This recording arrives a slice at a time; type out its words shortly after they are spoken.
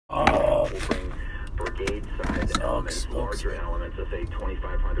We'll bring brigade-sized elements, larger elements of, say,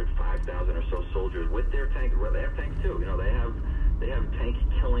 2,500, 5,000 or so soldiers with their tanks. Well, they have tanks, too. You know, they have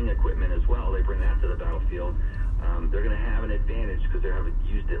tank-killing equipment as well. They bring that to the battlefield. They're going to have an advantage because they have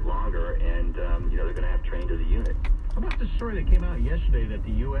used it longer, and, you know, they're going to have trained as a unit. How about the story that came out yesterday that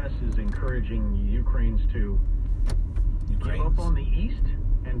the U.S. is encouraging Ukrainians to give up on the east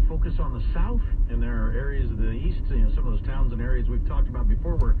and focus on the south? And there are areas of the east, you know, some of those towns and areas we've talked about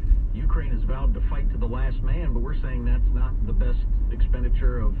before where Ukraine has vowed to fight to the last man, but we're saying that's not the best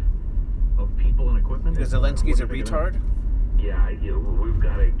expenditure of people and equipment. Because Zelensky's a retard? Yeah, we've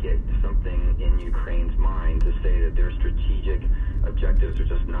got to get something in Ukraine's mind to say that their strategic objectives are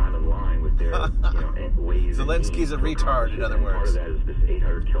just not in line with their ways. Zelensky's a retard, in other words. Part of that is this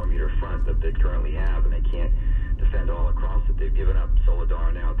 800-kilometer front that they currently have, and they can't defend all across it. They've given up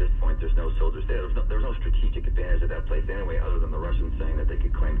Soledar now. At this point, there's no soldiers there. There's no strategic advantage of that place anyway, other than the Russians saying that they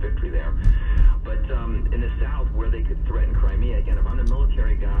could claim victory there. But in the south, where they could threaten Crimea, again, if I'm the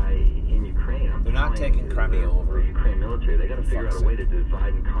military guy in Ukraine, they're not taking Crimea over. The Ukraine military, they got to figure out a way to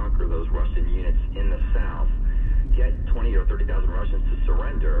divide and conquer those Russian units in the south, get 20 or 30,000 Russians to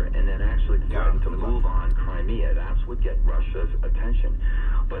surrender, and then actually threaten to move on Crimea. That's what get Russia's attention.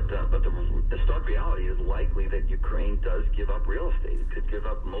 But the stark reality is likely that Ukraine does give up real estate. It could give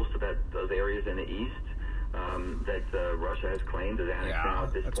up most of those areas in the east that Russia has claimed as annexed now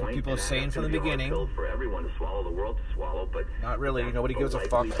at this point. That's what people are saying from the beginning. For everyone to swallow, the world to swallow, but not really. Nobody gives a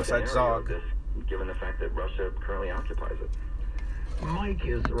fuck besides Zog. Given the fact that Russia currently occupies it. Mike,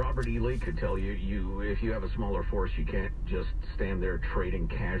 as Robert E. Lee could tell you, if you have a smaller force, you can't just stand there trading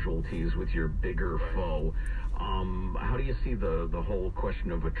casualties with your bigger foe. How do you see the whole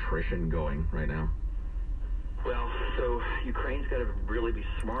question of attrition going right now? Well, so Ukraine's got to really be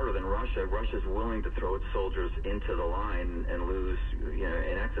smarter than Russia. Russia's willing to throw its soldiers into the line and lose,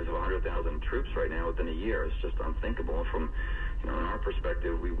 in excess of 100,000 troops right now within a year. It's just unthinkable. From, in our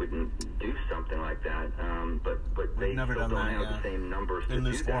perspective, we wouldn't do something like that. But they still don't have the same numbers to do that. They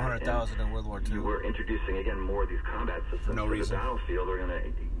lose 400,000 in World War II. We're introducing, again, more of these combat systems to the battlefield. They're going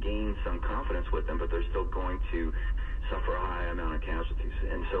to gain some confidence with them, but they're still going to suffer a high amount of casualties.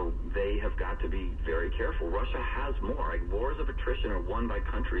 And so they have got to be very careful. Russia has more. Wars of attrition are won by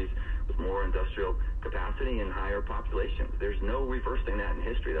countries with more industrial capacity and higher populations. There's no reversing that in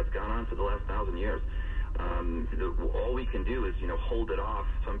history. That's gone on for the last 1,000 years. All we can do is, hold it off.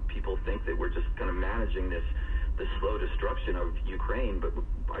 Some people think that we're just kind of managing this slow destruction of Ukraine, but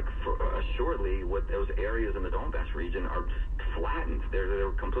assuredly, what those areas in the Donbass region are flattened.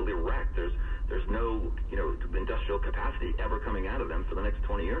 They're completely wrecked. There's no industrial capacity ever coming out of them for the next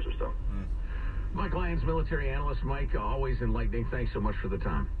 20 years or so. Mike Lyons, military analyst. Mike, always enlightening. Thanks so much for the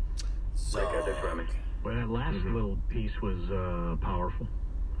time. Thanks for having me. Well, that last little piece was powerful.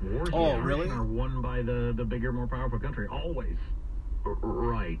 Wars really? Are won by the bigger, more powerful country. Always.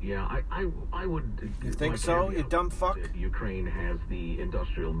 Right, yeah. I would... You think so, you dumb fuck? Ukraine has the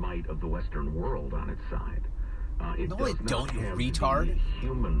industrial might of the Western world on its side. No, they don't, you retard.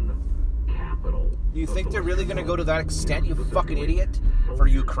 Human capital. You think they're really going to go to that extent, you fucking idiot? For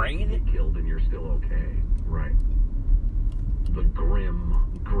Ukraine? You get killed and you're still okay. Right. The grim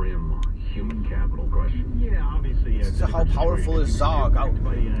human capital question. Yeah, obviously. Yeah, so how powerful is Zog?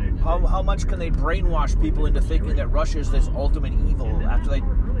 How much can they brainwash people into thinking that Russia is this ultimate evil after they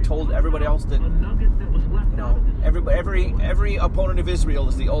told everybody else that, every opponent of Israel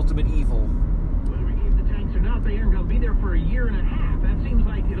is the ultimate evil? Whether we gave the tanks or not, they aren't going to be there for a year and a half. That seems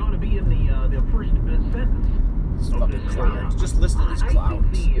like it ought to be in the first sentence. These fucking clowns. Just listen to these clowns.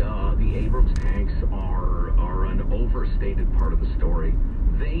 I think the Abrams tanks are an overstated part of the story.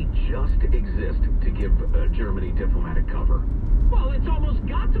 They just exist to give Germany diplomatic cover. Well, it's almost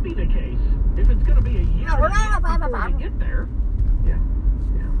got to be the case. If it's going to be a year before we get there. Yeah.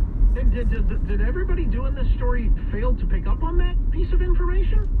 Did everybody doing this story fail to pick up on that piece of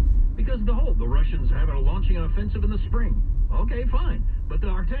information? Because the Russians have launching an offensive in the spring. Okay, fine. But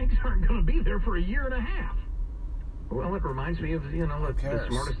our tanks aren't going to be there for a year and a half. Well, it reminds me of, the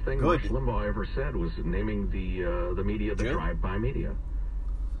smartest thing Rush Limbaugh ever said was naming the media the drive-by media.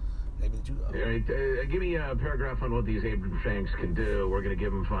 Give me a paragraph on what these Abrams tanks can do. We're going to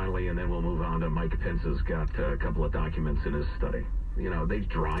give them finally, and then we'll move on to Mike Pence's got a couple of documents in his study. They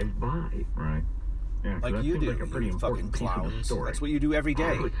drive by. Right. Yeah, like you do, like a pretty important piece of the story. That's what you do every day.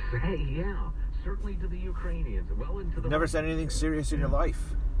 I would say, yeah. Certainly to the Ukrainians. Well into the... Never said anything serious in your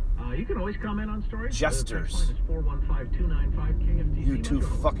life. You can always comment on stories. Jesters. The text line is 415-295-KFTC. You two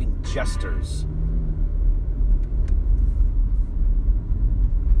fucking jesters.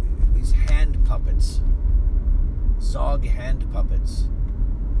 These hand puppets. Zog hand puppets.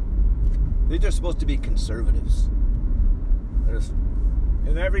 They're just supposed to be conservatives.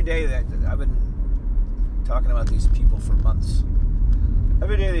 And every day that I've been talking about these people for months.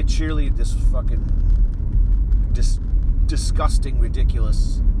 Every day they cheerlead this fucking disgusting,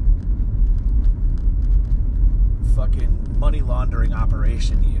 ridiculous fucking money laundering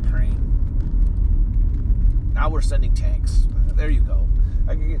operation in Ukraine. Now we're sending tanks. There you go.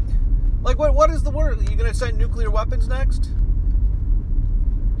 Like, what is the word? Are you going to send nuclear weapons next?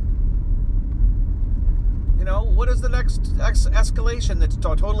 You know, what is the next escalation that's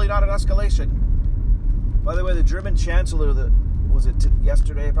totally not an escalation? By the way, the German Chancellor, was it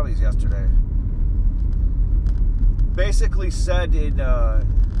yesterday? Probably yesterday. Basically said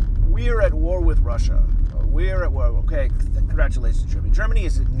we're at war with Russia. We're at war. Okay, congratulations, Germany. Germany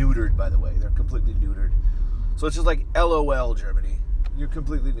is neutered, by the way. They're completely neutered. So it's just like, LOL, Germany. You're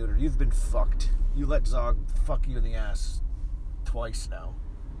completely neutered. You've been fucked. You let Zog fuck you in the ass twice now.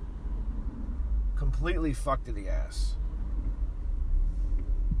 Completely fucked in the ass.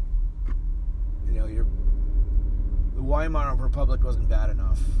 You know, the Weimar Republic wasn't bad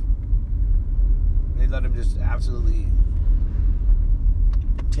enough. They let him just absolutely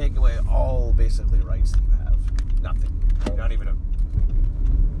take away all basically rights that you have. Nothing. Not even a...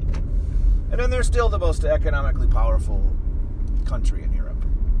 And then they're still the most economically powerful country in Europe.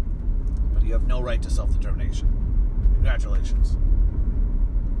 But you have no right to self-determination. Congratulations.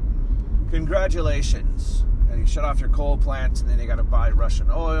 Congratulations. And you shut off your coal plants, and then you got to buy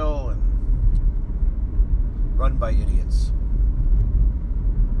Russian oil, and run by idiots.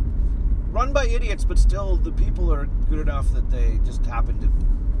 Run by idiots, but still the people are good enough that they just happen to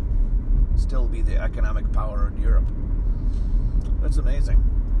still be the economic power in Europe. That's amazing.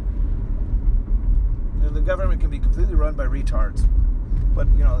 You know, the government can be completely run by retards, but,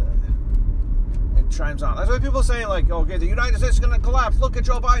 you know, it chimes on. That's why people say, like, okay, the United States is going to collapse. Look at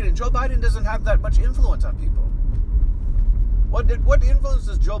Joe Biden. Joe Biden doesn't have that much influence on people. What influence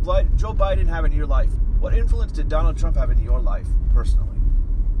does Joe Biden have in your life? What influence did Donald Trump have in your life, personally?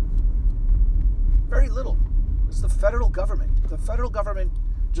 Very little. It's the federal government. The federal government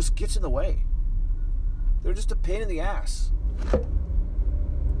just gets in the way. They're just a pain in the ass.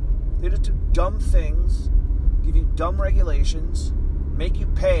 They just do dumb things, give you dumb regulations, make you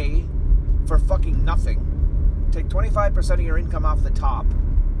pay for fucking nothing. Take 25% of your income off the top.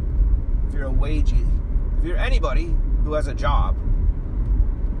 If you're if you're anybody who has a job.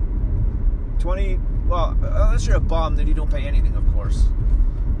 Unless you're a bum, then you don't pay anything, of course.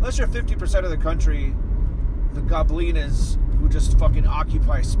 Unless you're 50% of the country, the gobelinas who just fucking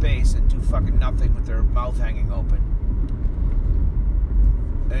occupy space and do fucking nothing with their mouth hanging open.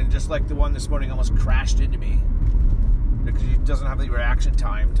 And just like the one this morning almost crashed into me because he doesn't have the reaction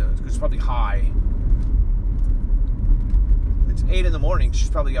time because it's probably high. It's 8 in the morning. She's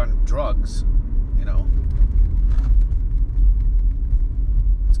probably on drugs, you know.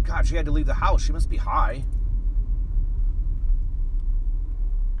 God, she had to leave the house. She must be high.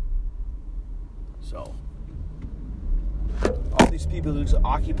 So, all these people who just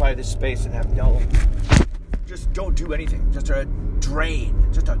occupy this space and have just don't do anything. Just a drain.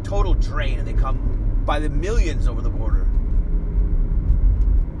 Just a total drain. And they come by the millions over the border.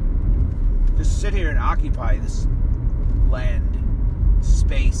 Just sit here and occupy this land,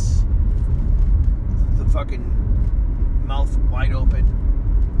 space. The fucking mouth wide open.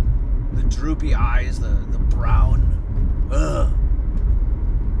 The droopy eyes, the brown. Ugh.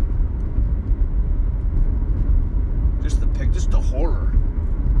 Just the horror.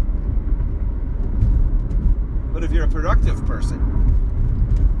 But if you're a productive person,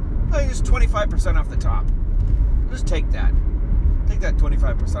 just 25% off the top. Just take that. Take that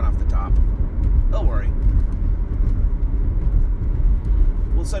 25% off the top. Don't worry.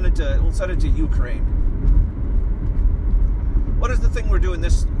 We'll send it to Ukraine. What is the thing we're doing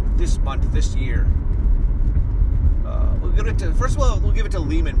this month, this year? We'll give it to, first of all, we'll give it to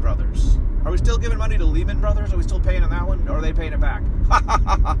Lehman Brothers. Are we still giving money to Lehman Brothers? Are we still paying on that one? Or are they paying it back?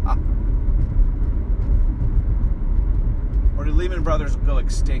 Or do Lehman Brothers go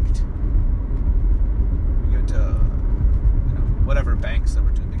extinct? We give it to, whatever banks that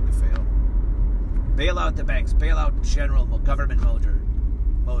were too big to fail. Bail out the banks. Bail out General Government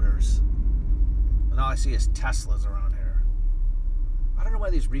Motors. And all I see is Teslas around here. I don't know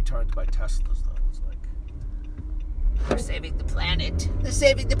why these retards buy Teslas, though. It's like, they're saving the planet. They're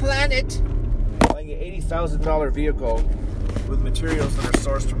saving the planet. Buying an $80,000 vehicle with materials that are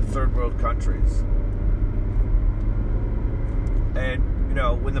sourced from third world countries. And,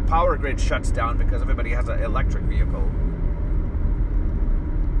 when the power grid shuts down because everybody has an electric vehicle,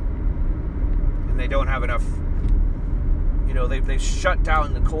 and they don't have enough, You know, they shut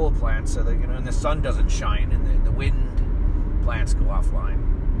down the coal plants so that, you know, and the sun doesn't shine and the wind plants go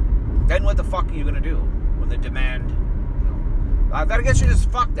offline. Then what the fuck are you going to do when the demand, you know, I guess you're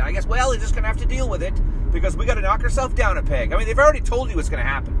just fucked. I guess, well, you're just going to have to deal with it because we got to knock ourselves down a peg. I mean, they've already told you what's going to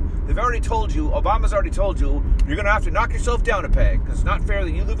happen. They've already told you, Obama's already told you, you're going to have to knock yourself down a peg because it's not fair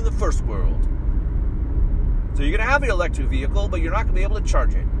that you live in the first world. So you're going to have your electric vehicle, but you're not going to be able to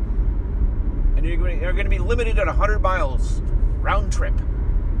charge it. And you're going to be limited at 100 miles round trip.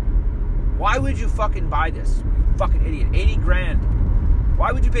 Why would you fucking buy this? You fucking idiot. 80 grand.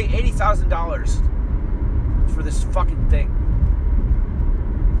 Why would you pay $80,000 for this fucking thing?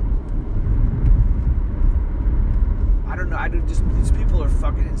 I don't know. These people are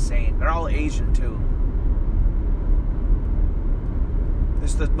fucking insane. They're all Asian too.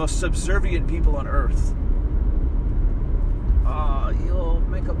 They're the most subservient people on earth. You'll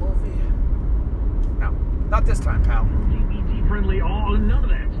make a movie? No, not this time, pal. LGBT friendly, none of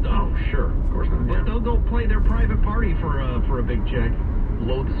that stuff. Oh, sure, of course not. But they'll go play their private party for a big check.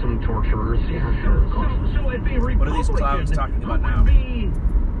 Loathsome torturers. Yeah, sure, of course. So it'd be Republican. What are these clowns talking about now? Wait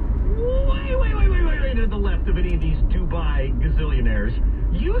to the left of any of these Dubai gazillionaires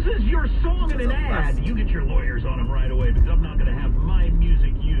uses your song in an ad, you get your lawyers on them right away because I'm not going to have my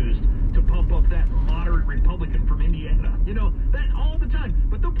music used to pump up that moderate Republican from Indiana. You know, that all the time.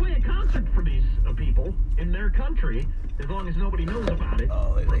 But they'll play a concert for these people in their country as long as nobody knows about it.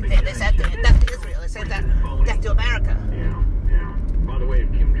 Oh, they said that to Israel. They said that to America. Yeah. By the way,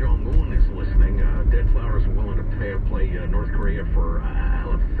 if Kim Jong-un is listening, Dead Flowers are willing to play North Korea for,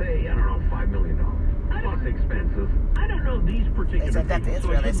 let's say, I don't know, $5 million. Plus expenses. I don't know these particular. They said that to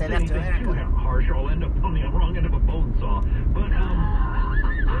Israel. They said that to America. Too harsh, or I'll end up on the wrong end of a bone saw. But God,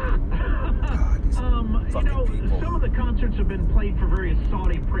 you know, people. Some of the concerts have been played for various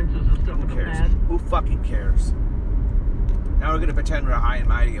Saudi princes and stuff in the past. Who fucking cares? Now we're gonna pretend we're high and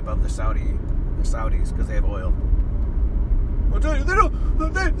mighty above the Saudis because they have oil. I'll tell you, they're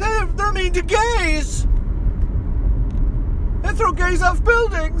mean to gays. They throw gays off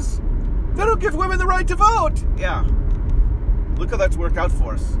buildings. They don't give women the right to vote. Yeah. Look how that's worked out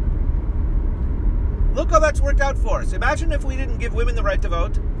for us. Imagine if we didn't give women the right to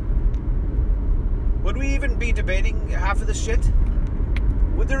vote. Would we even be debating half of this shit?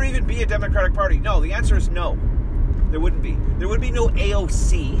 Would there even be a Democratic Party? No, the answer is no. There wouldn't be. There would be no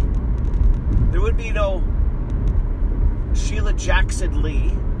AOC. There would be no Sheila Jackson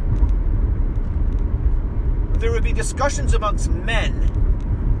Lee. There would be discussions amongst men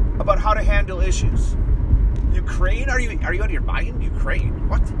about how to handle issues. Ukraine? Are you out of your mind? Ukraine?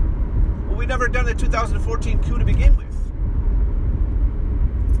 What? Well, we never done the 2014 coup to begin with.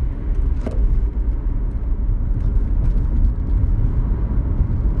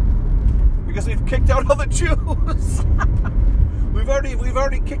 Because we've kicked out all the Jews. we've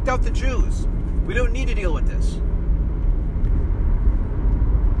already kicked out the Jews. We don't need to deal with this.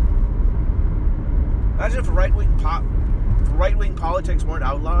 Imagine if right-wing politics weren't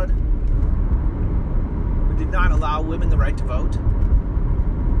outlawed. We did not allow women the right to vote.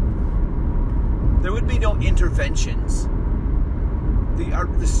 There would be no interventions.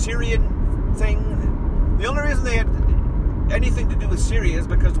 The Syrian thing, the only reason they had anything to do with Syria is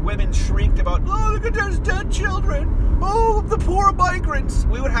because women shrieked about, oh, look at those dead children. Oh, the poor migrants.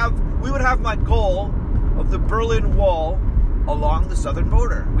 We would have my goal of the Berlin Wall along the southern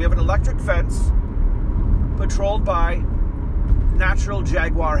border. We have an electric fence patrolled by natural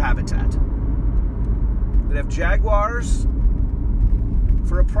jaguar habitat. We'd have jaguars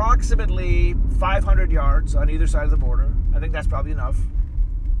for approximately 500 yards on either side of the border. I think that's probably enough.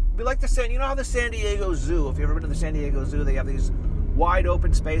 It'd be like you know how the San Diego Zoo, if you've ever been to the San Diego Zoo, they have these wide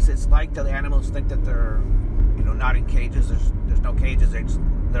open spaces like the animals think that they're, you know, not in cages. There's no cages.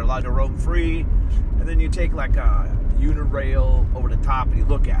 They're allowed to roam free. And then you take like a unirail over the top and you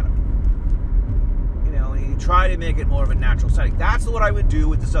look at them. You know, you try to make it more of a natural setting. That's what I would do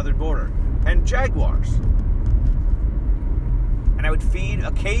with the southern border. And jaguars. And I would feed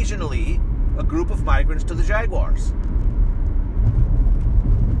occasionally a group of migrants to the jaguars.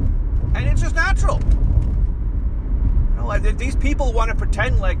 And it's just natural. You know, these people want to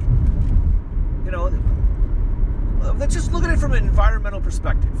pretend like, you know, let's just look at it from an environmental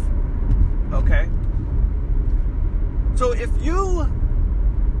perspective. Okay? So if you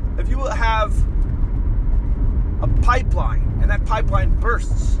have a pipeline and that pipeline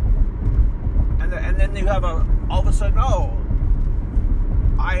bursts and then you have all of a sudden, oh,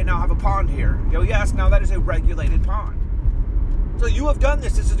 I now have a pond here. You know, yes, now that is a regulated pond. So you have done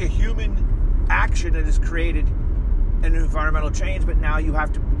this. This is a human action that has created an environmental change, but now you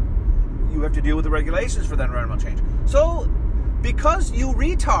have to deal with the regulations for that environmental change. So because you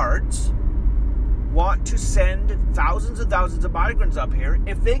retards want to send thousands and thousands of migrants up here,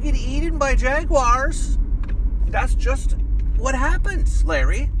 if they get eaten by jaguars, that's just what happens,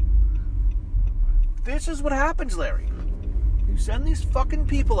 Larry. This is what happens, Larry. You send these fucking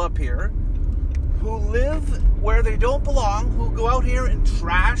people up here who live where they don't belong, who go out here and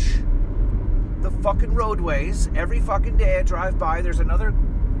trash the fucking roadways. Every fucking day I drive by, there's another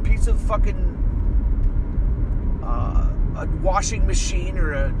piece of fucking a washing machine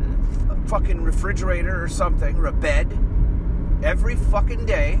or a fucking refrigerator or something, or a bed. Every fucking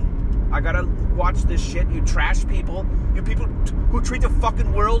day I gotta watch this shit. You trash people. You people who treat the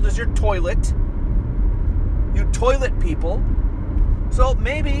fucking world as your toilet. You toilet people. So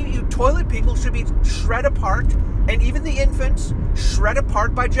maybe you toilet people should be shred apart, and even the infants shred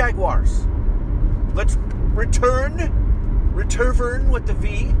apart by jaguars. Let's return with the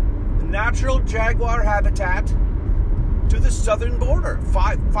V, the natural jaguar habitat, to the southern border.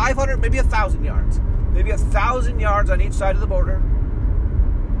 500, maybe 1,000 yards. Maybe 1,000 yards on each side of the border.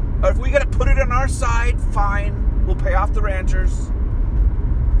 Or if we gotta put it on our side, fine. We'll pay off the ranchers.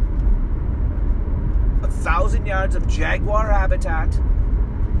 1,000 yards of jaguar habitat.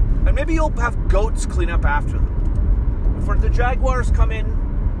 And maybe you'll have goats clean up after them. Before the jaguars come in,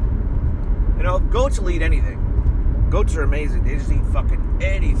 you know, goats will eat anything. Goats are amazing. They just eat fucking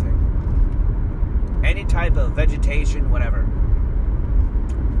anything. Any type of vegetation, whatever.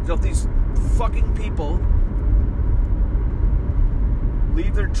 So if these fucking people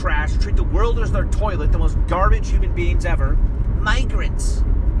leave their trash, treat the world as their toilet, the most garbage human beings ever, migrants,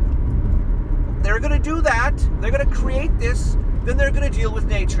 they're going to do that. They're going to create this. Then they're going to deal with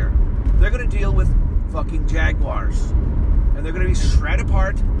nature. They're going to deal with fucking jaguars. And they're going to be shred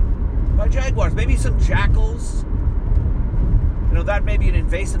apart by jaguars. Maybe some jackals. You know, that may be an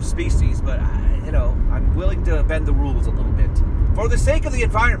invasive species, but, you know, I'm willing to bend the rules a little bit. For the sake of the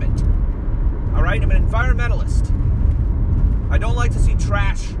environment. All right? I'm an environmentalist. I don't like to see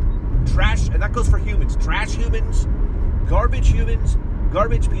trash, and that goes for humans. Trash humans, garbage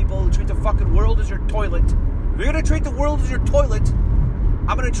people who treat the fucking world as your toilet. If you're going to treat the world as your toilet,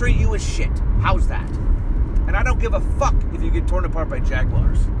 I'm going to treat you as shit. How's that? And I don't give a fuck if you get torn apart by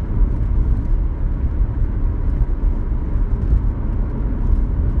jaguars.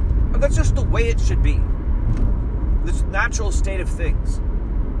 And that's just the way it should be. This natural state of things.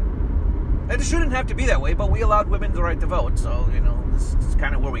 And it shouldn't have to be that way, but we allowed women the right to vote, so, you know, this is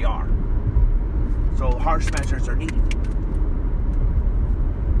kind of where we are. So harsh measures are needed.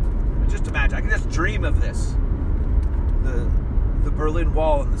 Just imagine, I can just dream of this. The Berlin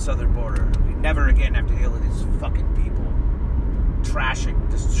Wall on the southern border. We never again have to deal with these fucking people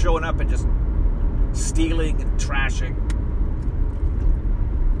trashing, just showing up and just stealing and trashing.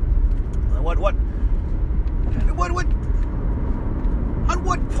 On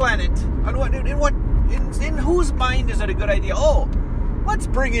what planet? In whose mind is it a good idea? Oh, let's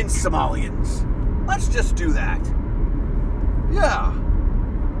bring in Somalians. Let's just do that. Yeah.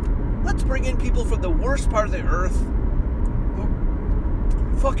 Let's bring in people from the worst part of the earth who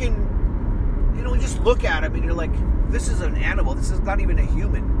fucking, you know, you just look at them and you're like, this is an animal. This is not even a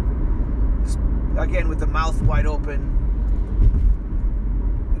human. This, again, with the mouth wide open,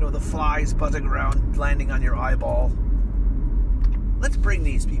 you know, the flies buzzing around, landing on your eyeball. Let's bring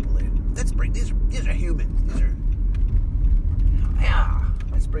these people in. Let's bring, these are humans. These are, yeah,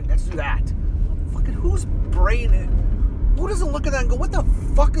 let's do that. Fucking whose brain is... Who doesn't look at that and go, what the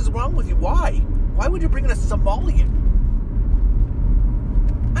fuck is wrong with you? Why? Why would you bring in a Somalian?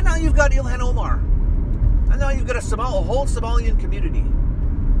 And now you've got Ilhan Omar. And now you've got a whole Somalian community.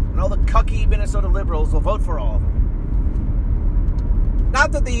 And all the cucky Minnesota liberals will vote for all of them.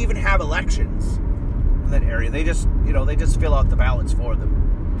 Not that they even have elections in that area. They just, you know, they just fill out the ballots for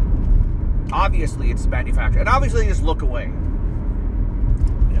them. Obviously, it's manufactured. And obviously, they just look away.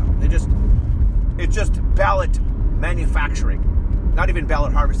 You know, it's just ballot manufacturing. Not even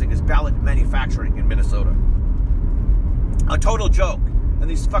ballot harvesting, it's ballot manufacturing in Minnesota. A total joke. And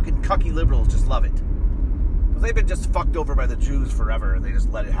these fucking cucky liberals just love it. Because they've been just fucked over by the Jews forever, and they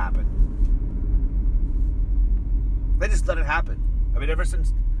just let it happen. They just let it happen. I mean, ever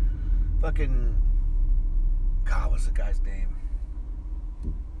since fucking... God, what's the guy's name?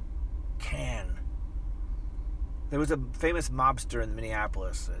 There was a famous mobster in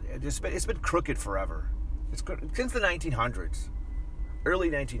Minneapolis. It's been crooked forever. Since the 1900s, early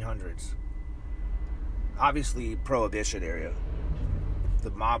 1900s. Obviously, Prohibition area.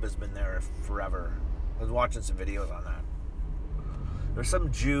 The mob has been there forever. I was watching some videos on that. There's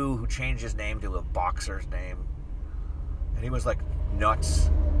some Jew who changed his name to a boxer's name, and he was like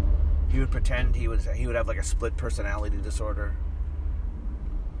nuts. He would pretend he would have like a split personality disorder.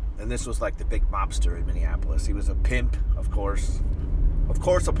 And this was like the big mobster in Minneapolis. He was a pimp, of course. Of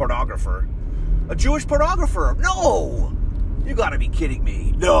course, a pornographer. A Jewish pornographer. No! You gotta be kidding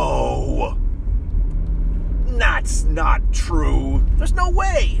me. No! That's not true. There's no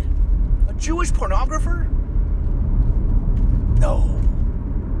way. A Jewish pornographer? No.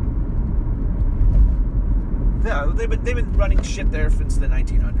 Yeah, they've been running shit there since the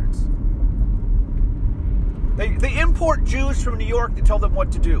 1900s. They import Jews from New York to tell them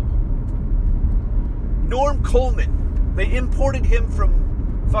what to do. Norm Coleman, they imported him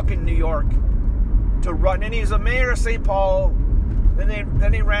from fucking New York to run, and he's a mayor of St. Paul.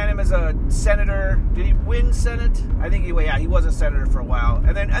 Then they ran him as a senator. Did he win Senate? I think he was a senator for a while.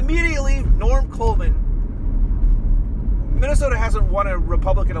 And then immediately, Norm Coleman. Minnesota hasn't won a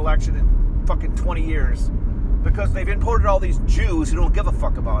Republican election in fucking 20 years because they've imported all these Jews who don't give a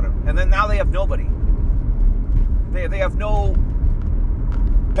fuck about him. And then now they have nobody. They have no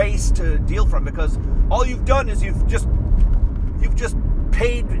base to deal from because all you've done is you've just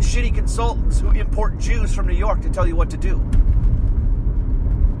paid shitty consultants who import Jews from New York to tell you what to do.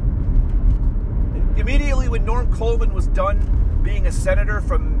 Immediately when Norm Coleman was done being a senator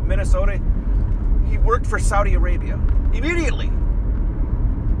from Minnesota, he worked for Saudi Arabia. Immediately.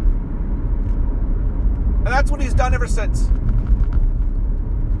 And that's what he's done ever since.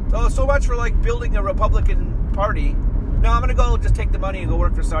 So much for like building a Republican Party. No, I'm gonna go just take the money and go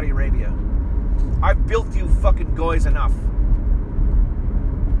work for Saudi Arabia. I've built you fucking goys enough.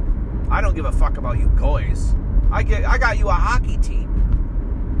 I don't give a fuck about you goys. I got you a hockey team.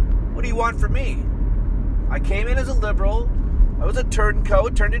 What do you want from me? I came in as a liberal. I was a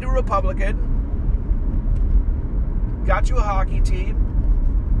turncoat, turned into a Republican. Got you a hockey team.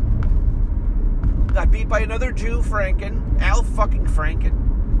 Got beat by another Jew, Franken. Al fucking Franken.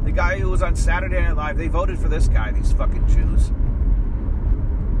 The guy who was on Saturday Night Live. They voted for this guy, these fucking Jews.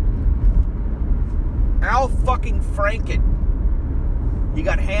 Al fucking Franken. He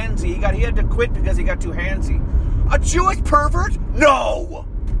got handsy. He had to quit because he got too handsy. A Jewish pervert? No!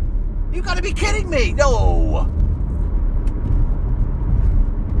 You gotta be kidding me! No!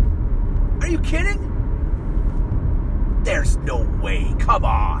 Are you kidding? There's no way. Come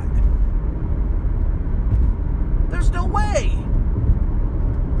on. There's no way.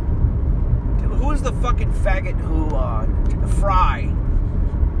 Who is the fucking faggot who, Fry,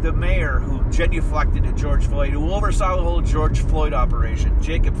 the mayor who genuflected to George Floyd, who oversaw the whole George Floyd operation?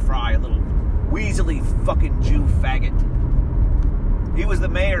 Jacob Fry, a little weaselly fucking Jew faggot. He was the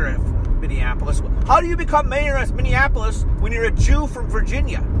mayor of Minneapolis. How do you become mayor of Minneapolis when you're a Jew from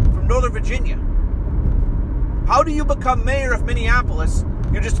Virginia, from Northern Virginia? How do you become mayor of Minneapolis?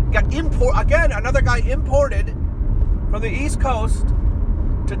 You just got again, another guy imported from the East Coast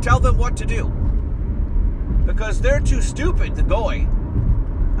to tell them what to do. Because they're too stupid to go.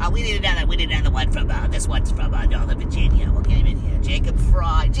 We need another one from, this one's from Northern Virginia. We'll get him in here. Jacob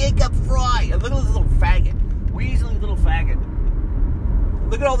Fry. A little faggot. Weaselly little faggot.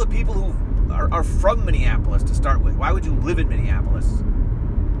 Look at all the people who are from Minneapolis to start with. Why would you live in Minneapolis?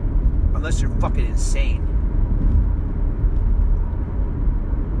 Unless you're fucking insane.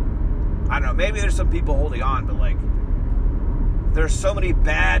 I don't know, maybe there's some people holding on, but like, there's so many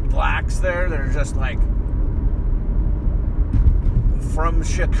bad blacks there that are just like, from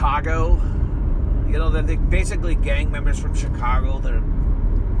Chicago. You know, they're basically gang members from Chicago that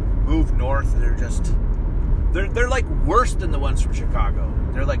moved north and they're just, they're like worse than the ones from Chicago.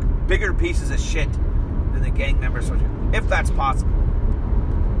 They're like bigger pieces of shit than the gang members from Chicago, if that's possible.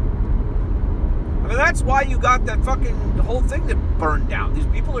 I mean, that's why you got that fucking whole thing that burned down. These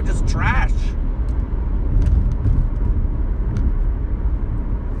people are just trash.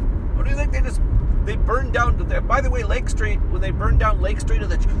 What do you think they burned down? By the way, Lake Street, when they burned down Lake Street of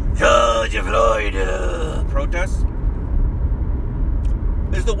the George Floyd protests,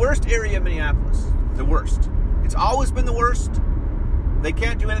 is the worst area in Minneapolis. The worst. It's always been the worst. They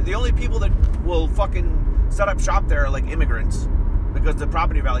can't do anything. The only people that will fucking set up shop there are like immigrants. Because the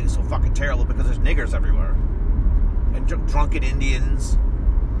property value is so fucking terrible because there's niggers everywhere. And drunken Indians.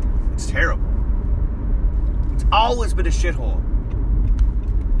 It's terrible. It's always been a shithole.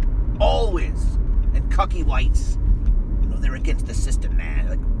 Always. And cucky whites. You know, they're against the system, man.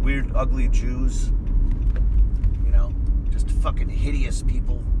 Like weird, ugly Jews. You know? Just fucking hideous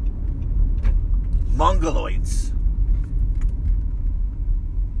people. Mongoloids.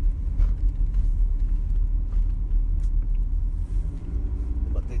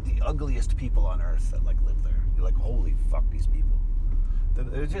 The ugliest people on earth that like live there. You're like, holy fuck, these people.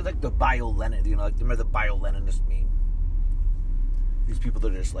 It's just like the bio-Lenin, you know, like remember the bio-Leninist meme? These people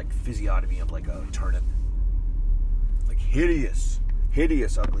that are just like physiognomy of like a turnip. Like hideous.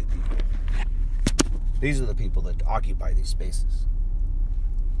 Hideous, ugly people. These are the people that occupy these spaces.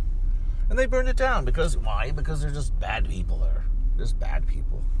 And they burned it down because, why? Because they're just bad people there. Just bad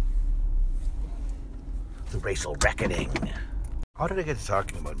people. The racial reckoning. How did I get to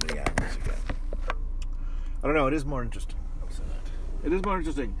talking about Minneapolis again? I don't know, it is more interesting. I'll say that. It is more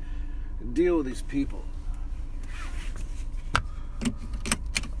interesting to deal with these people.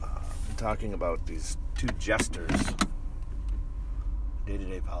 I'm talking about these two jesters.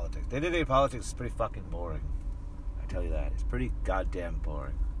 Day-to-day politics. Day-to-day politics is pretty fucking boring. I tell you that. It's pretty goddamn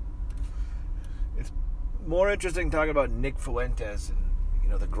boring. It's more interesting talking about Nick Fuentes and,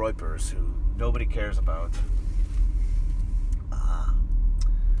 the Groypers, who nobody cares about.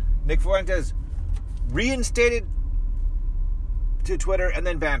 Nick Fuentes reinstated to Twitter and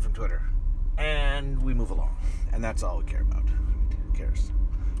then banned from Twitter. And we move along. And that's all we care about.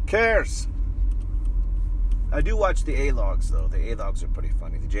 Cares. I do watch the A-Logs, though. The A-Logs are pretty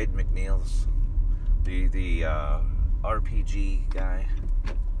funny. The Jaden McNeils, the RPG guy,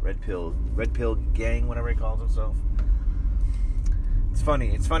 Red Pill Gang, whatever he calls himself. It's funny.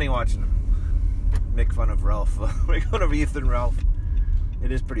 It's funny watching him make fun of Ralph, make fun of Ethan Ralph.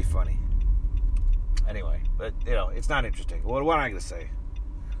 It is pretty funny. Anyway, but it's not interesting. What am I going to say?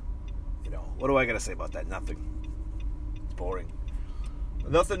 What do I got to say about that? Nothing. It's boring.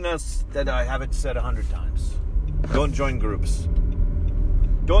 Nothing else that I haven't said 100 times. Don't join groups.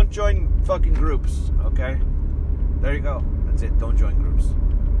 Don't join fucking groups, okay? There you go. That's it. Don't join groups.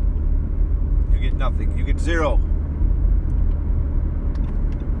 You get nothing. You get zero.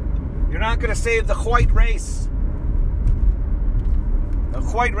 You're not going to save the white race. The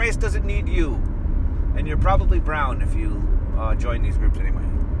white race doesn't need you. And you're probably brown if you join these groups anyway.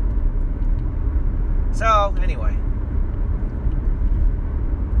 So, anyway.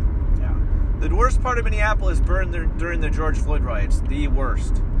 The worst part of Minneapolis burned during the George Floyd riots. The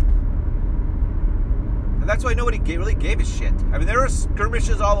worst. And that's why nobody really gave a shit. I mean, there were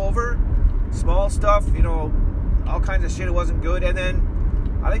skirmishes all over. Small stuff, all kinds of shit. It wasn't good. And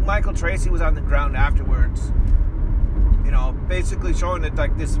then I think Michael Tracy was on the ground afterwards. Basically showing that,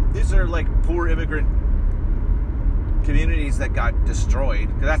 like, these are, like, poor immigrant communities that got destroyed.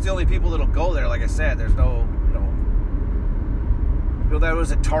 Because that's the only people that'll go there, like I said. There's no, that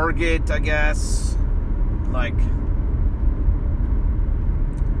was a Target, I guess. Like,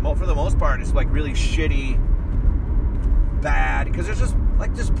 well, for the most part, it's like really shitty, bad. Because there's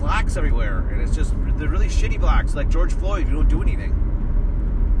just blacks everywhere, and they're really shitty blacks. Like George Floyd, who don't do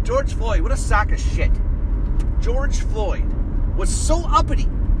anything. George Floyd, what a sack of shit. George Floyd was so uppity.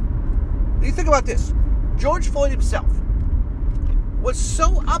 You think about this. George Floyd himself was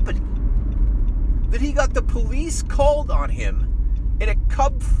so uppity that he got the police called on him in a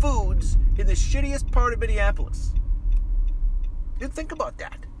Cub Foods in the shittiest part of Minneapolis. You think about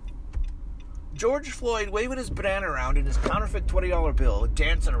that. George Floyd waving his banana around in his counterfeit $20 bill,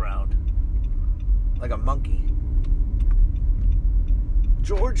 dancing around like a monkey.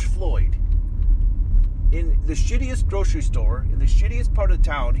 George Floyd, in the shittiest grocery store, in the shittiest part of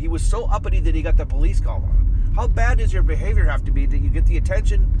town, he was so uppity that he got the police call on him. How bad does your behavior have to be that you get the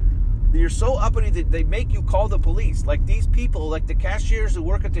attention? That you're so uppity that they make you call the police. Like these people, like the cashiers who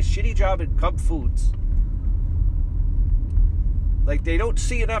work at this shitty job at Cub Foods. Like, they don't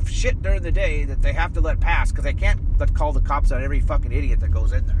see enough shit during the day that they have to let pass because they can't call the cops on every fucking idiot that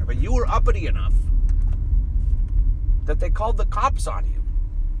goes in there. But you were uppity enough that they called the cops on you.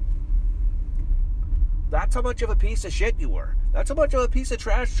 That's how much of a piece of shit you were. That's how much of a piece of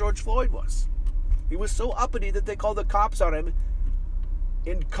trash George Floyd was. He was so uppity that they called the cops on him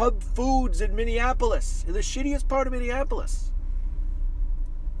in Cub Foods in Minneapolis, in the shittiest part of Minneapolis.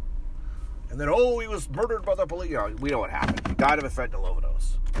 And then, he was murdered by the police. We know what happened. He died of a fentanyl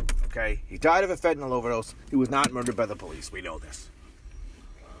overdose. Okay? He died of a fentanyl overdose. He was not murdered by the police. We know this.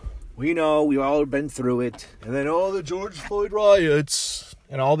 We know. We've all been through it. And then, the George Floyd riots.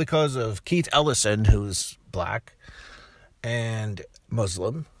 And all because of Keith Ellison, who's black and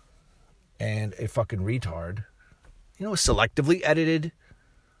Muslim and a fucking retard. Selectively edited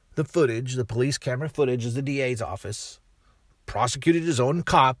the footage, the police camera footage of the DA's office. Prosecuted his own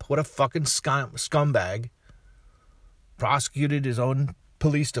cop. What a fucking scumbag. Prosecuted his own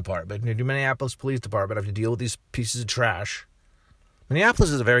police department. The Minneapolis Police Department have to deal with these pieces of trash.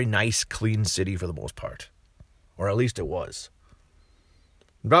 Minneapolis is a very nice, clean city for the most part. Or at least it was.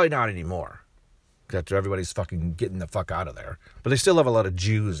 Probably not anymore. After everybody's fucking getting the fuck out of there. But they still have a lot of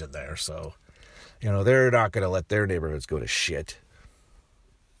Jews in there, so... they're not going to let their neighborhoods go to shit.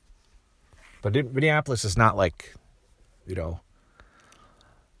 But Minneapolis is not like...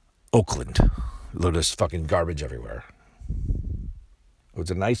 Oakland. There's fucking garbage everywhere.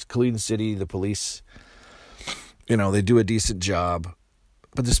 was a nice, clean city. The police, they do a decent job.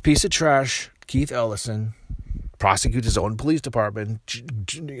 But this piece of trash, Keith Ellison, prosecutes his own police department.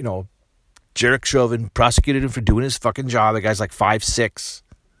 Jarek Chauvin prosecuted him for doing his fucking job. The guy's like 5'6",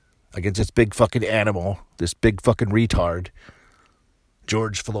 against this big fucking animal, this big fucking retard,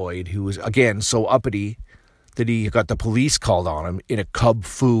 George Floyd, who was, again, so uppity that he got the police called on him in a Cub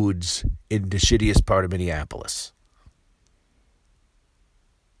Foods in the shittiest part of Minneapolis.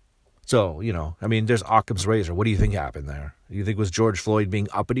 So, there's Occam's razor. What do you think happened there? Do you think it was George Floyd being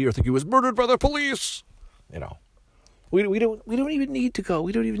uppity, or think he was murdered by the police? We don't even need to go.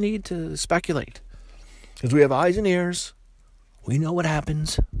 We don't even need to speculate, because we have eyes and ears. We know what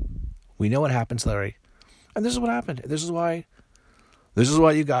happens. We know what happens, Larry. And this is what happened. This is why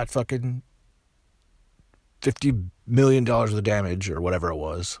you got fucking $50 million of the damage, or whatever it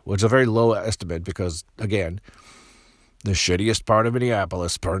was, which is a very low estimate, because, again, the shittiest part of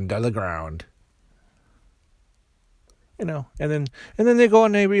Minneapolis burned to the ground. And then they go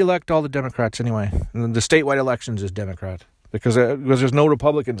and they re-elect all the Democrats anyway. And then the statewide elections is Democrat, because there's no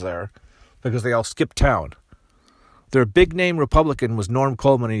Republicans there, because they all skipped town. Their big name Republican was Norm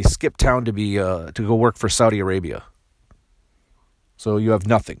Coleman, and he skipped town to go work for Saudi Arabia. So you have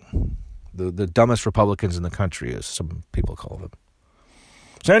nothing. The dumbest Republicans in the country, as some people call them.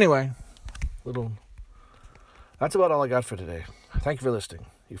 So anyway, that's about all I got for today. Thank you for listening,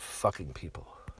 you fucking people.